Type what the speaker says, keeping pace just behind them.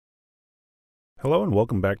Hello and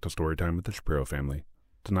welcome back to Storytime with the Shapiro family.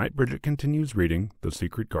 Tonight, Bridget continues reading The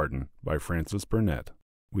Secret Garden by Frances Burnett.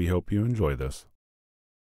 We hope you enjoy this.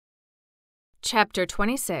 Chapter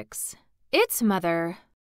 26. Its Mother.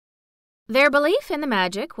 Their belief in the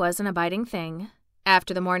magic was an abiding thing.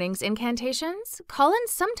 After the morning's incantations, Colin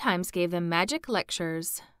sometimes gave them magic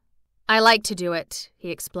lectures. "I like to do it," he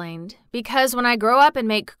explained, "because when I grow up and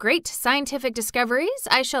make great scientific discoveries,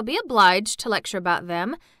 I shall be obliged to lecture about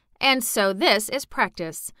them, and so this is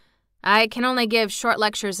practice. I can only give short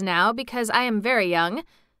lectures now because I am very young,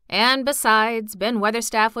 and besides, Ben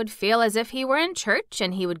Weatherstaff would feel as if he were in church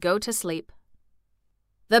and he would go to sleep."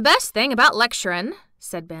 "The best thing about lecturin',"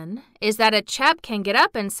 said Ben, "is that a chap can get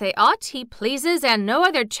up and say aught he pleases and no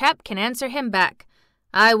other chap can answer him back.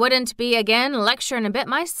 I wouldn't be again lecturin' a bit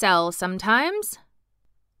mysel' sometimes."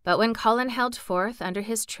 But when Colin held forth under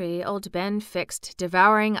his tree, old Ben fixed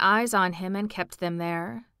devouring eyes on him and kept them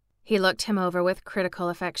there. He looked him over with critical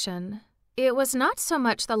affection. It was not so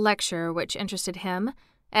much the lecture which interested him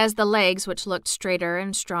as the legs which looked straighter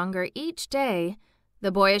and stronger each day,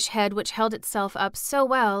 the boyish head which held itself up so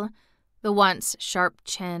well, the once sharp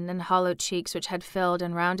chin and hollow cheeks which had filled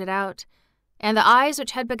and rounded out, and the eyes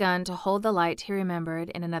which had begun to hold the light he remembered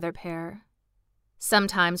in another pair.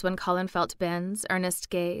 Sometimes when Colin felt Ben's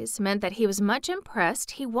earnest gaze meant that he was much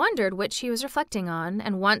impressed, he wondered which he was reflecting on,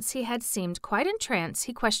 and once he had seemed quite entranced,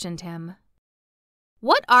 he questioned him.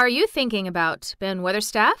 "What are you thinking about, Ben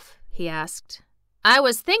Weatherstaff?" he asked. "I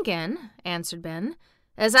was thinkin'," answered Ben,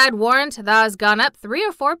 "as I'd warrant thou's gone up 3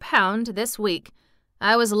 or 4 pound this week.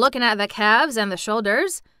 I was looking at the calves and the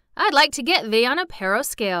shoulders. I'd like to get thee on a pair o'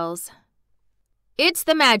 scales." "It's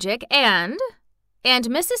the magic and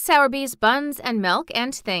Mrs. Sowerby's buns and milk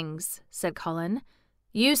and things," said Colin.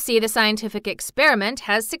 "You see the scientific experiment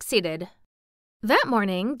has succeeded." That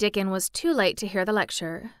morning, Dickon was too late to hear the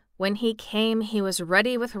lecture. When he came, he was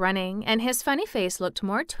ruddy with running, and his funny face looked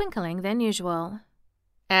more twinkling than usual.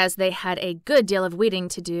 As they had a good deal of weeding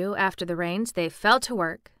to do after the rains, they fell to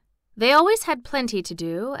work. They always had plenty to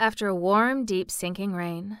do after a warm, deep sinking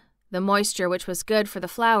rain. The moisture which was good for the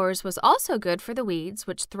flowers was also good for the weeds,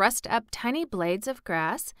 which thrust up tiny blades of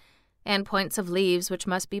grass and points of leaves which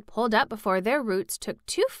must be pulled up before their roots took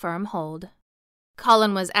too firm hold.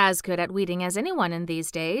 Colin was as good at weeding as anyone in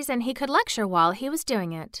these days, and he could lecture while he was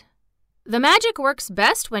doing it. "The magic works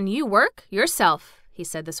best when you work yourself," he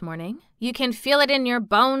said this morning. "You can feel it in your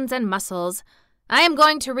bones and muscles. I am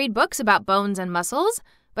going to read books about bones and muscles,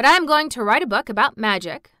 but I am going to write a book about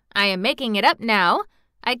magic. I am making it up now.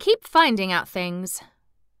 I keep finding out things."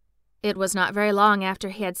 It was not very long after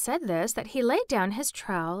he had said this that he laid down his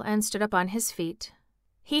trowel and stood up on his feet.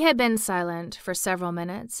 He had been silent for several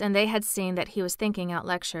minutes, and they had seen that he was thinking out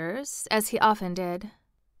lectures, as he often did.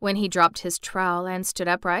 When he dropped his trowel and stood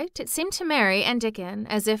upright, it seemed to Mary and Dickon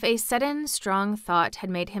as if a sudden, strong thought had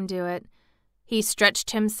made him do it. He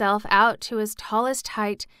stretched himself out to his tallest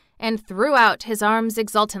height and threw out his arms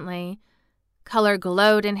exultantly. Color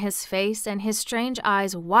glowed in his face, and his strange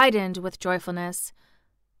eyes widened with joyfulness.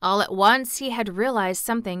 All at once he had realized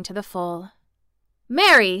something to the full.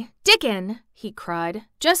 "Mary! Dickon!" he cried.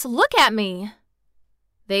 "Just look at me!"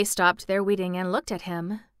 They stopped their weeding and looked at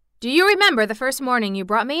him. "Do you remember the first morning you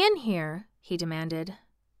brought me in here?" he demanded.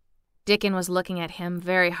 Dickon was looking at him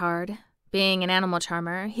very hard. Being an animal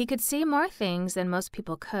charmer, he could see more things than most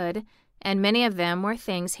people could, and many of them were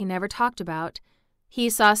things he never talked about. He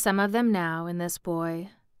saw some of them now in this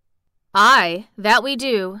boy. "Aye, that we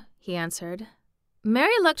do," he answered.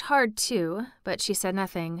 Mary looked hard too, but she said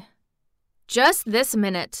nothing. "Just this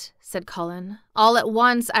minute," said Colin. "All at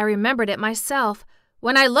once I remembered it myself,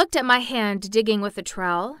 when I looked at my hand digging with the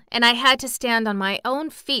trowel, and I had to stand on my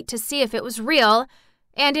own feet to see if it was real,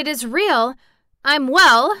 and it is real. I'm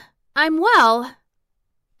well.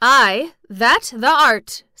 "Aye, that the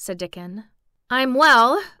art," said Dickon. I'm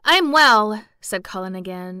well, said Colin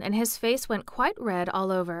again, and his face went quite red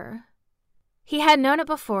all over. He had known it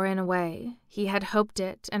before in a way. He had hoped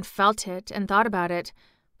it and felt it and thought about it,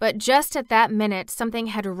 but just at that minute something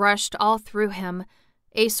had rushed all through him,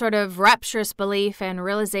 a sort of rapturous belief and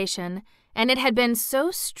realization, and it had been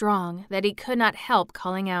so strong that he could not help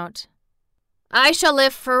calling out. "I shall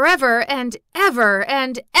live forever and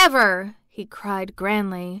ever," he cried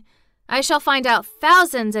grandly. "I shall find out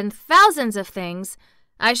thousands and thousands of things.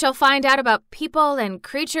 I shall find out about people and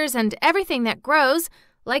creatures and everything that grows,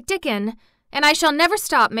 like Dickon, and I shall never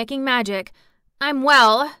stop making magic. I'm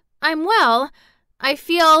well. I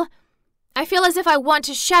feel as if I want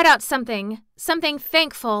to shout out something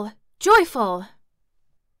thankful, joyful."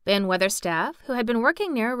 Ben Weatherstaff, who had been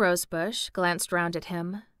working near a rosebush, glanced round at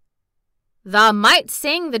him. "Thou might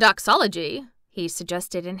sing the doxology," he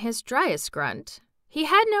suggested in his driest grunt. He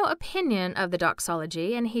had no opinion of the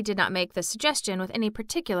doxology, and he did not make the suggestion with any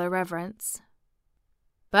particular reverence.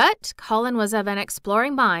 But Colin was of an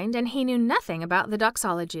exploring mind, and he knew nothing about the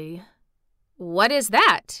doxology. "What is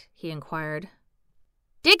that?" he inquired.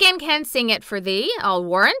 "Dickon can sing it for thee, I'll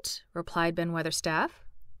warrant," replied Ben Weatherstaff.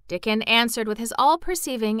 Dickon answered with his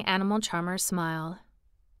all-perceiving animal charmer's smile.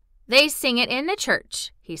 "They sing it in the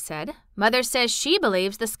church," he said. "Mother says she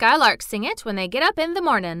believes the skylarks sing it when they get up in the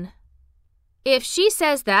mornin'." "If she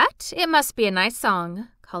says that, it must be a nice song,"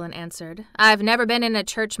 Colin answered. "I've never been in a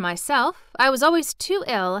church myself. I was always too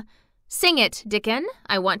ill. Sing it, Dickon.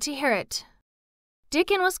 I want to hear it."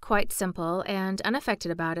 Dickon was quite simple and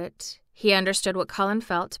unaffected about it. He understood what Colin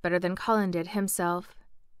felt better than Colin did himself.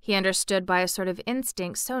 He understood by a sort of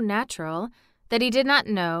instinct so natural that he did not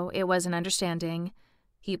know it was an understanding.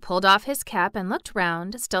 He pulled off his cap and looked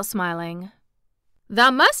round, still smiling. "Thou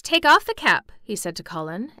must take off the cap," he said to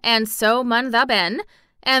Colin, "and so mun thou ben,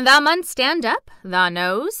 and thou mun stand up, thou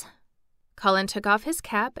knows." Colin took off his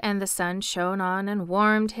cap, and the sun shone on and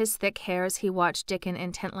warmed his thick hair as he watched Dickon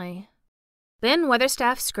intently. Ben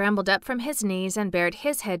Weatherstaff scrambled up from his knees and bared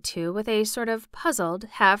his head too, with a sort of puzzled,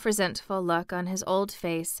 half-resentful look on his old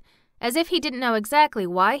face, as if he didn't know exactly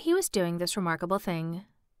why he was doing this remarkable thing.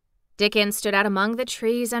 Dickon stood out among the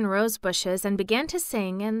trees and rose bushes and began to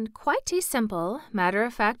sing in quite a simple,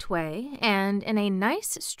 matter-of-fact way, and in a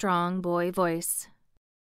nice, strong boy voice.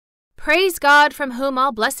 "Praise God from whom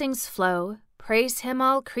all blessings flow. Praise him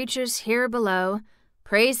all creatures here below.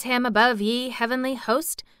 Praise him above ye heavenly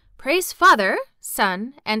host. Praise Father,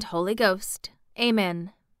 Son, and Holy Ghost.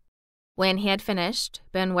 Amen." When he had finished,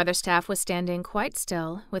 Ben Weatherstaff was standing quite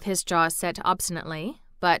still, with his jaw set obstinately,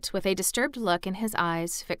 but with a disturbed look in his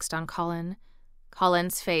eyes fixed on Colin.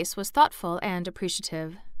 Colin's face was thoughtful and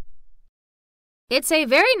appreciative. "It's a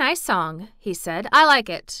very nice song," he said. "I like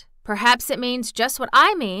it. Perhaps it means just what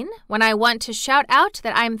I mean when I want to shout out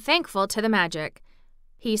that I'm thankful to the magic."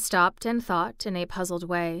 He stopped and thought in a puzzled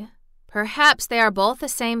way. "Perhaps they are both the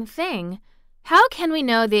same thing. How can we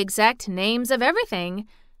know the exact names of everything?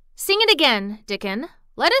 Sing it again, Dickon.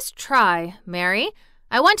 Let us try, Mary.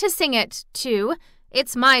 I want to sing it, too.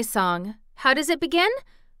 It's my song. How does it begin?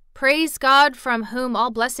 Praise God from whom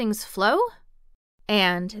all blessings flow?"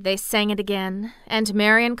 And they sang it again, and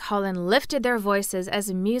Mary and Colin lifted their voices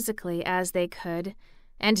as musically as they could,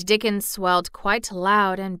 and Dickon swelled quite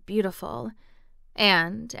loud and beautiful.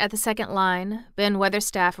 And at the second line, Ben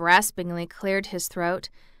Weatherstaff raspingly cleared his throat,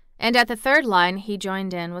 and at the third line he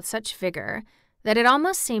joined in with such vigor that it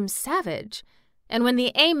almost seemed savage, and when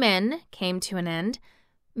the Amen came to an end,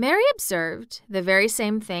 Mary observed the very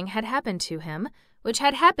same thing had happened to him, which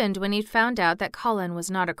had happened when he found out that Colin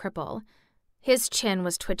was not a cripple. His chin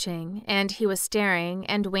was twitching, and he was staring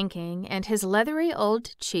and winking, and his leathery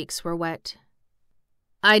old cheeks were wet.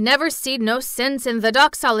 "I never seed no sense in the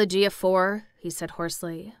doxology afore," he said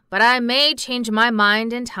hoarsely, "but I may change my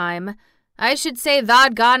mind in time. I should say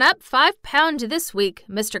thou'd gone up £5 this week,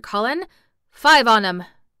 Mr. Colin. 5 on 'em."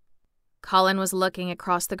 Colin was looking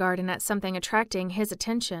across the garden at something attracting his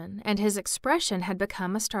attention, and his expression had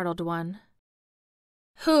become a startled one.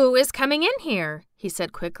 "Who is coming in here?" he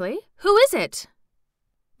said quickly. "Who is it?"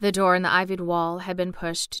 The door in the ivied wall had been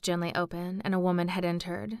pushed gently open, and a woman had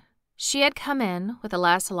entered. She had come in with the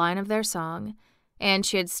last line of their song, and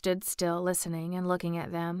she had stood still listening and looking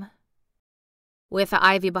at them. With the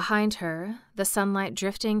ivy behind her, the sunlight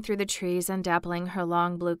drifting through the trees and dappling her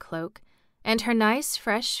long blue cloak, and her nice,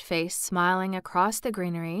 fresh face smiling across the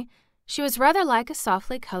greenery, she was rather like a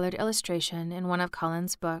softly colored illustration in one of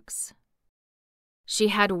Colin's books. She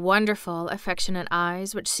had wonderful, affectionate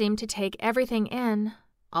eyes which seemed to take everything in,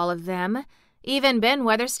 all of them, even Ben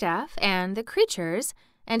Weatherstaff and the creatures,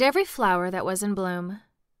 and every flower that was in bloom.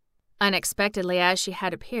 Unexpectedly as she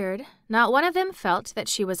had appeared, not one of them felt that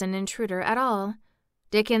she was an intruder at all.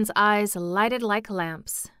 Dickon's eyes lighted like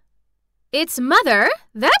lamps. "It's Mother!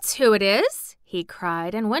 That's who it is!" he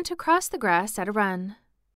cried, and went across the grass at a run.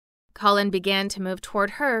 Colin began to move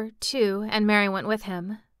toward her, too, and Mary went with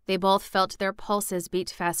him. They both felt their pulses beat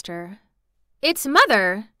faster. "It's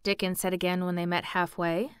Mother," Dickon said again when they met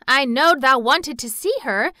halfway. "I knowed thou wanted to see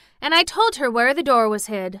her, and I told her where the door was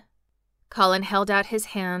hid." Colin held out his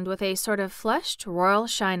hand with a sort of flushed, royal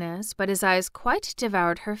shyness, but his eyes quite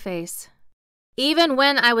devoured her face. "Even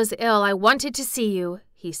when I was ill, I wanted to see you,"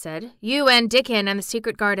 he said. "You and Dickon and the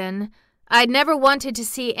secret garden. I'd never wanted to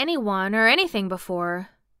see anyone or anything before."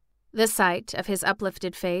 The sight of his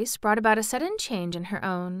uplifted face brought about a sudden change in her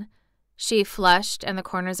own. She flushed, and the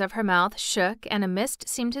corners of her mouth shook, and a mist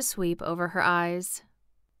seemed to sweep over her eyes.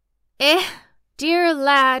 "Eh, dear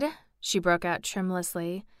lad," she broke out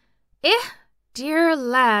tremulously. Dear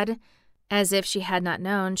lad, as if she had not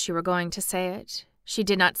known she were going to say it. She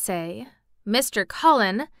did not say, Mr.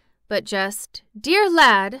 Colin, but just, dear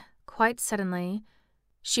lad, quite suddenly.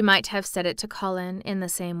 She might have said it to Colin in the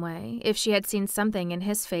same way, if she had seen something in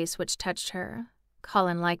his face which touched her.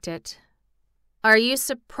 Colin liked it. Are you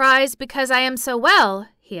surprised because I am so well?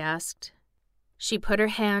 He asked. She put her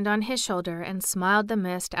hand on his shoulder and smiled the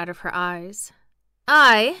mist out of her eyes.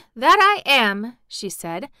 Aye, that I am, she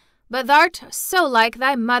said, but thou'rt so like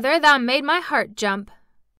thy mother thou made my heart jump.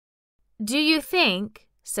 Do you think,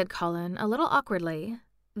 said Colin a little awkwardly,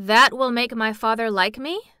 that will make my father like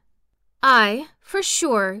me? Aye, for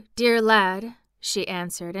sure, dear lad, she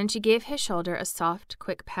answered, and she gave his shoulder a soft,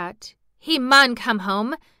 quick pat. He mun come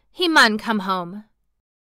home. He mun come home.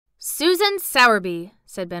 Susan Sowerby,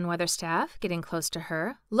 said Ben Weatherstaff, getting close to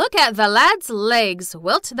her. Look at the lad's legs,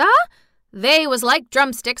 wilt thou? They was like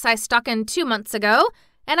drumsticks I stockened 2 months ago,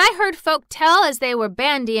 and I heard folk tell as they were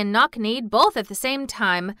bandy and knock-kneed both at the same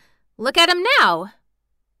time. Look at 'em now.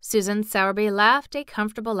 Susan Sowerby laughed a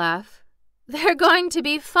comfortable laugh. They're going to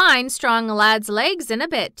be fine, strong lad's legs in a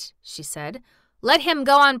bit, she said. Let him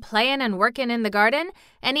go on playin' and workin' in the garden,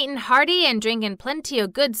 and eatin' hearty and drinkin' plenty o'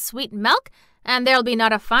 good sweet milk, and there'll be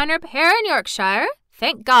not a finer pair in Yorkshire.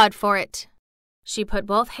 Thank God for it. She put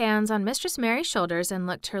both hands on Mistress Mary's shoulders and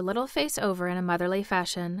looked her little face over in a motherly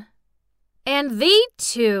fashion. And thee,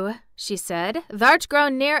 too, she said, thou'rt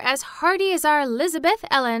grown near as hearty as our Elizabeth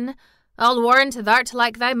Ellen. I'll warrant thou'rt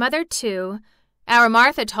like thy mother, too. Our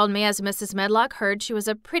Martha told me as Mrs. Medlock heard she was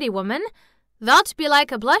a pretty woman. Thou'lt be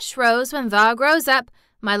like a blush rose when thou grows up,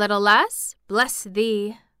 my little lass, bless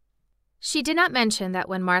thee. She did not mention that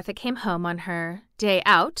when Martha came home on her day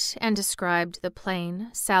out and described the plain,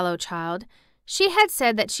 sallow child, she had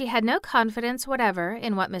said that she had no confidence whatever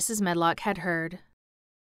in what Mrs. Medlock had heard.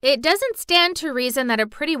 It doesn't stand to reason that a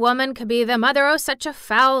pretty woman could be the mother o' such a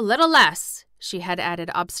foul little lass, she had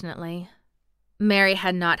added obstinately. Mary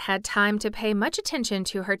had not had time to pay much attention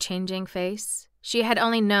to her changing face. She had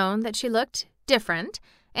only known that she looked different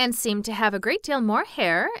and seemed to have a great deal more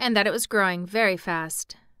hair and that it was growing very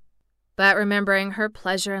fast. But remembering her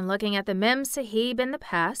pleasure in looking at the Mem Sahib in the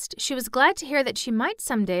past, she was glad to hear that she might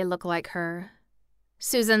some day look like her.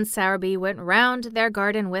 Susan Sowerby went round their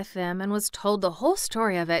garden with them and was told the whole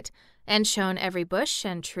story of it and shown every bush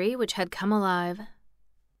and tree which had come alive.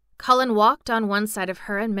 Colin walked on one side of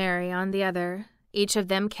her and Mary on the other. Each of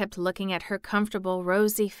them kept looking at her comfortable,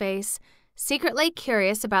 rosy face, secretly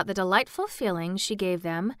curious about the delightful feeling she gave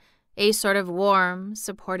them, a sort of warm,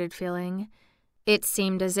 supported feeling. It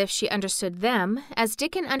seemed as if she understood them as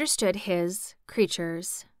Dickon understood his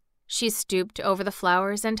creatures. She stooped over the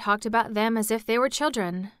flowers and talked about them as if they were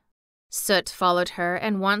children. Soot followed her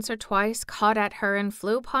and once or twice caught at her and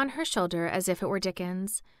flew upon her shoulder as if it were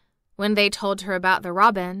Dickens. When they told her about the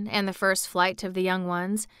robin and the first flight of the young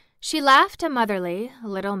ones, she laughed a motherly,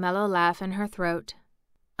 little mellow laugh in her throat.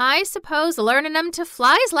 I suppose learnin' 'em to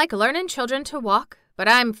fly is like learnin' children to walk, but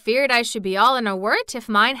I'm feared I should be all in a worrit if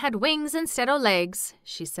mine had wings instead o' legs,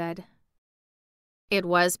 she said. It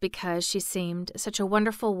was because she seemed such a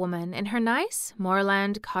wonderful woman in her nice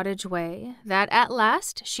moorland cottage way that at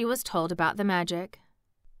last she was told about the magic.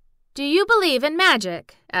 Do you believe in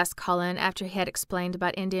magic? Asked Colin after he had explained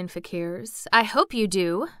about Indian fakirs. I hope you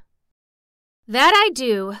do. That I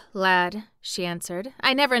do, lad, she answered.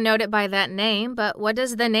 I never knowed it by that name, but what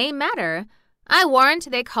does the name matter? I warrant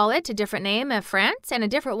they call it a different name in France and a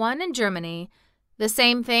different one in Germany. The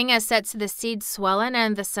same thing as sets the seed swellin'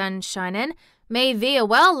 and the sun shinin'. May thee a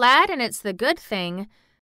well, lad, and it's the good thing.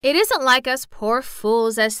 It isn't like us poor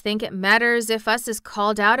fools as think it matters if us is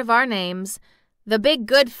called out of our names. The big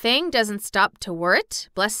good thing doesn't stop to worrit,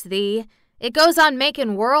 bless thee. It goes on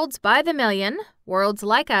makin' worlds by the million, worlds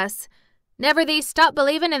like us. Never thee stop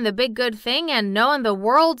believin' in the big good thing and knowin' the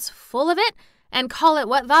world's full of it and call it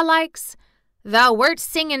what thou likes. Thou wert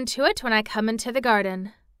singin' to it when I come into the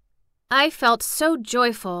garden. I felt so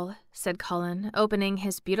joyful, said Colin, opening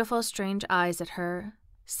his beautiful strange eyes at her.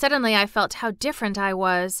 Suddenly I felt how different I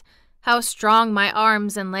was, how strong my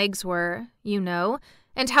arms and legs were, you know,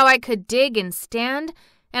 and how I could dig and stand,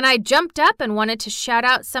 and I jumped up and wanted to shout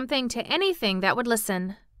out something to anything that would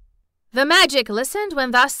listen. The magic listened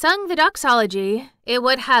when thou sung the doxology. It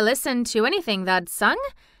would ha' listened to anything thou'd sung.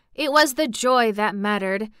 It was the joy that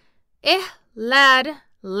mattered.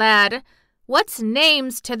 Lad, what's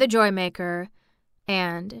names to the joy-maker?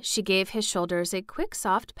 And she gave his shoulders a quick,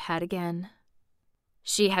 soft pat again.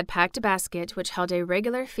 She had packed a basket which held a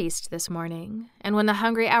regular feast this morning, and when the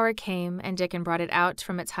hungry hour came and Dickon brought it out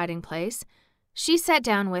from its hiding place, She sat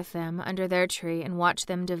down with them under their tree and watched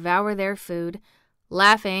them devour their food,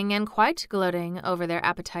 laughing and quite gloating over their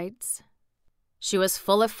appetites. She was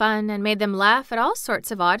full of fun and made them laugh at all sorts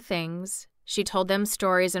of odd things. She told them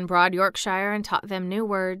stories in broad Yorkshire and taught them new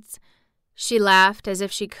words. She laughed as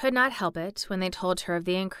if she could not help it when they told her of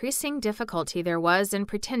the increasing difficulty there was in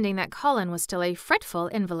pretending that Colin was still a fretful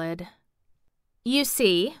invalid. "You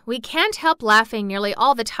see, we can't help laughing nearly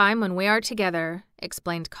all the time when we are together,"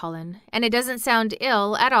 explained Colin, "and it doesn't sound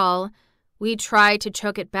ill at all. We try to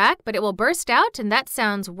choke it back, but it will burst out, and that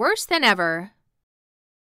sounds worse than ever."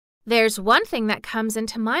 "There's one thing that comes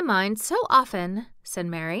into my mind so often," said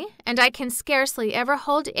Mary, "and I can scarcely ever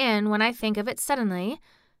hold in when I think of it suddenly.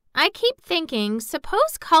 I keep thinking,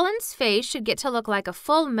 suppose Colin's face should get to look like a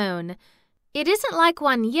full moon. It isn't like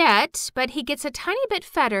one yet, but he gets a tiny bit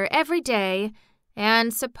fatter every day.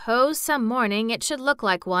 And suppose some morning it should look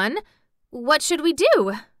like one. What should we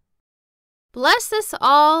do?" "Bless us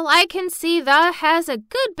all, I can see thou has a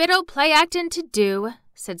good bit o' play-actin' to do,"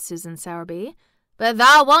 said Susan Sowerby. "But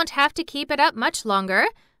thou won't have to keep it up much longer.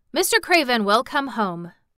 Mr. Craven will come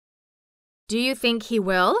home." "Do you think he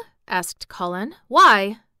will?" asked Colin.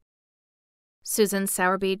 "Why?" Susan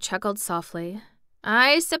Sowerby chuckled softly.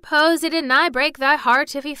 "I suppose it 'ud nigh break thy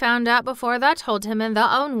heart if he found out before thou told him in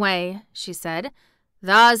thy own way," she said.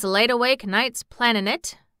 "Thou's laid awake nights planning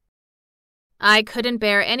it." "I couldn't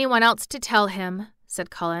bear anyone else to tell him,"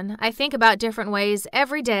 said Colin. "I think about different ways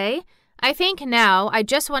every day. I think now I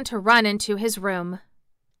just want to run into his room."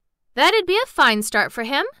 "That'd be a fine start for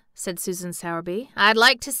him," said Susan Sowerby. "I'd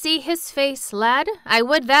like to see his face, lad. I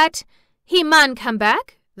would that. He mun come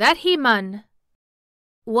back. That he mun."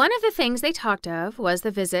 One of the things they talked of was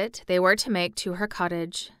the visit they were to make to her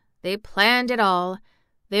cottage. They planned it all.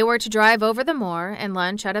 They were to drive over the moor and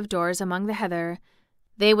lunch out of doors among the heather.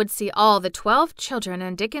 They would see all the 12 children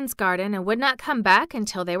in Dickens' garden and would not come back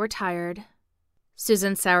until they were tired.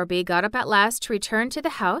 Susan Sowerby got up at last to return to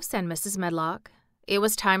the house and Mrs. Medlock. It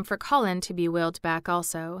was time for Colin to be wheeled back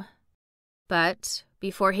also. But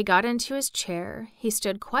before he got into his chair, he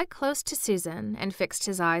stood quite close to Susan and fixed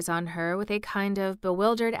his eyes on her with a kind of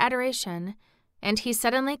bewildered adoration, and he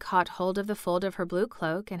suddenly caught hold of the fold of her blue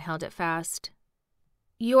cloak and held it fast.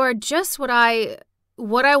 "You're just what I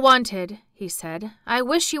wanted," he said. "I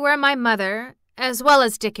wish you were my mother, as well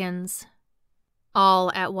as Dickens."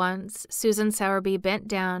 All at once, Susan Sowerby bent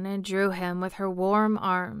down and drew him with her warm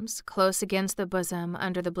arms close against the bosom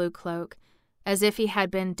under the blue cloak, as if he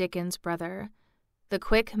had been Dickens' brother. The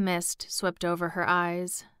quick mist swept over her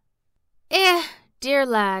eyes. Dear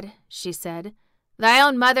lad," she said, "thy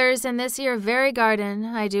own mother's in this 'ere very garden,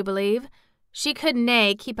 I do believe. She could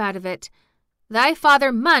nae keep out of it. Thy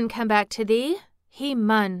father mun come back to thee. He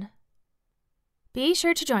mun." Be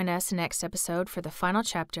sure to join us next episode for the final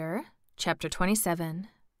chapter, Chapter 27,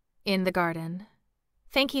 In the Garden.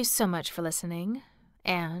 Thank you so much for listening,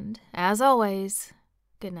 and, as always,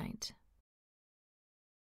 good night.